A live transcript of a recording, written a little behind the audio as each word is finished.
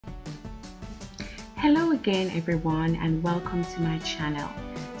Hello again everyone and welcome to my channel.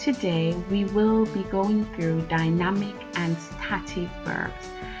 Today we will be going through dynamic and stative verbs.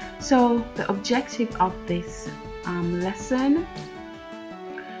 So the objective of this lesson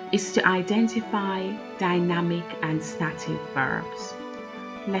is to identify dynamic and stative verbs.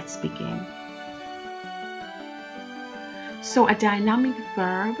 Let's begin. So a dynamic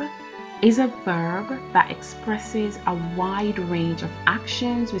verb is a verb that expresses a wide range of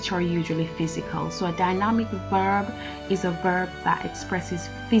actions which are usually physical. So a dynamic verb is a verb that expresses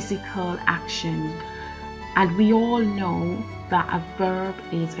physical action. And we all know that a verb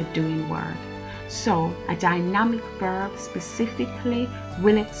is a doing word. So a dynamic verb specifically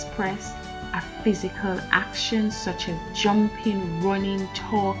will express a physical action such as jumping, running,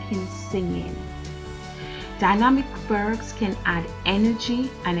 talking, singing. Dynamic verbs can add energy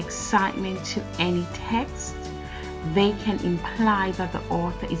and excitement to any text. They can imply that the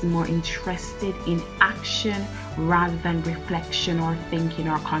author is more interested in action rather than reflection or thinking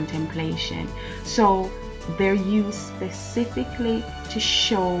or contemplation. So they're used specifically to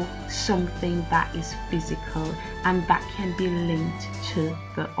show something that is physical and that can be linked to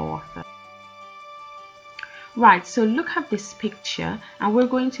the author. Right, so look at this picture and we're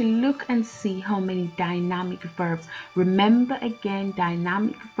going to look and see how many dynamic verbs. Remember again,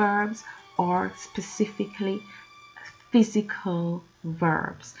 dynamic verbs are specifically physical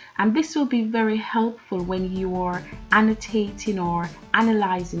verbs, and this will be very helpful when you are annotating or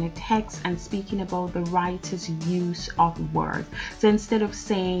analyzing a text and speaking about the writer's use of words. So instead of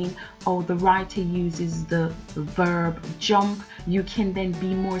saying, oh, the writer uses the verb jump, you can then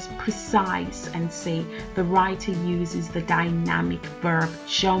be more precise and say the writer uses the dynamic verb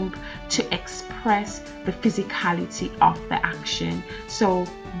jump to express the physicality of the action. So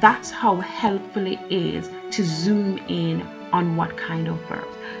that's how helpful it is to zoom in on what kind of verb.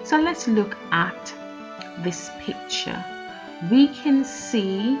 So let's look at this picture. We can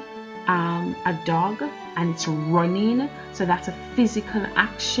see a dog and it's running, so that's a physical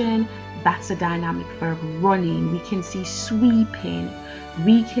action. That's a dynamic verb, running. We can see sweeping,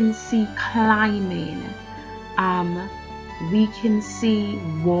 we can see climbing, we can see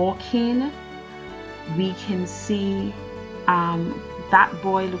walking, we can see that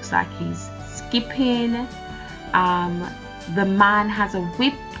boy looks like he's skipping. The man has a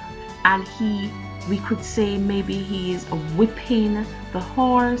whip and we could say maybe he is whipping the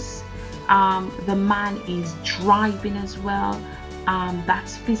horse. The man is driving as well.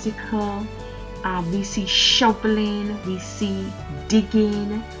 That's physical. We see shoveling, we see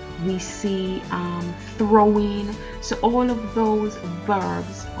digging, we see throwing. So all of those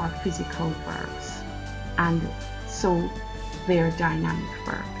verbs are physical verbs, and so they're dynamic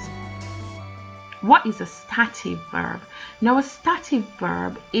verbs. What is a stative verb? Now, a stative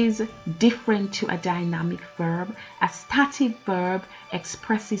verb is different to a dynamic verb. A stative verb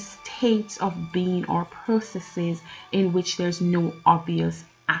expresses states of being or processes in which there's no obvious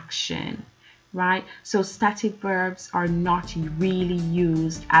action, right? So stative verbs are not really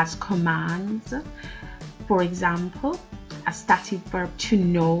used as commands. For example, a stative verb to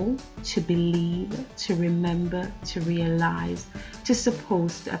know, to believe, to remember, to realize, to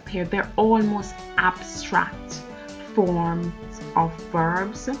suppose, to appear. They're almost abstract forms of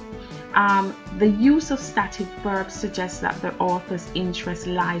verbs. The use of stative verbs suggests that the author's interest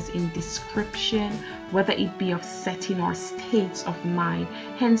lies in description, whether it be of setting or states of mind,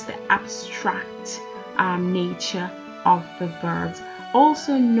 hence the abstract nature of the verbs.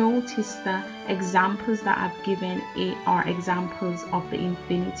 Also notice the examples that I've given are examples of the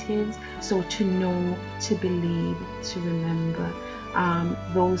infinitives. So to know, to believe, to remember.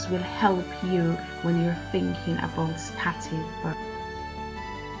 Those will help you when you're thinking about stative verbs.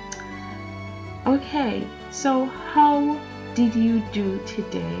 Okay, so how did you do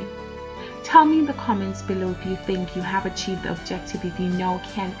today? Tell me in the comments below if you think you have achieved the objective, if you now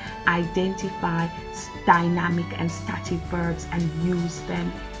can identify dynamic and stative verbs and use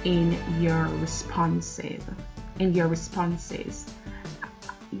them in your responses.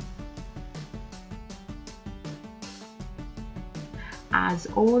 As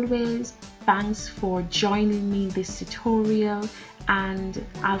always, thanks for joining me in this tutorial, and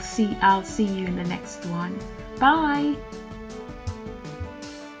I'll see you in the next one. Bye.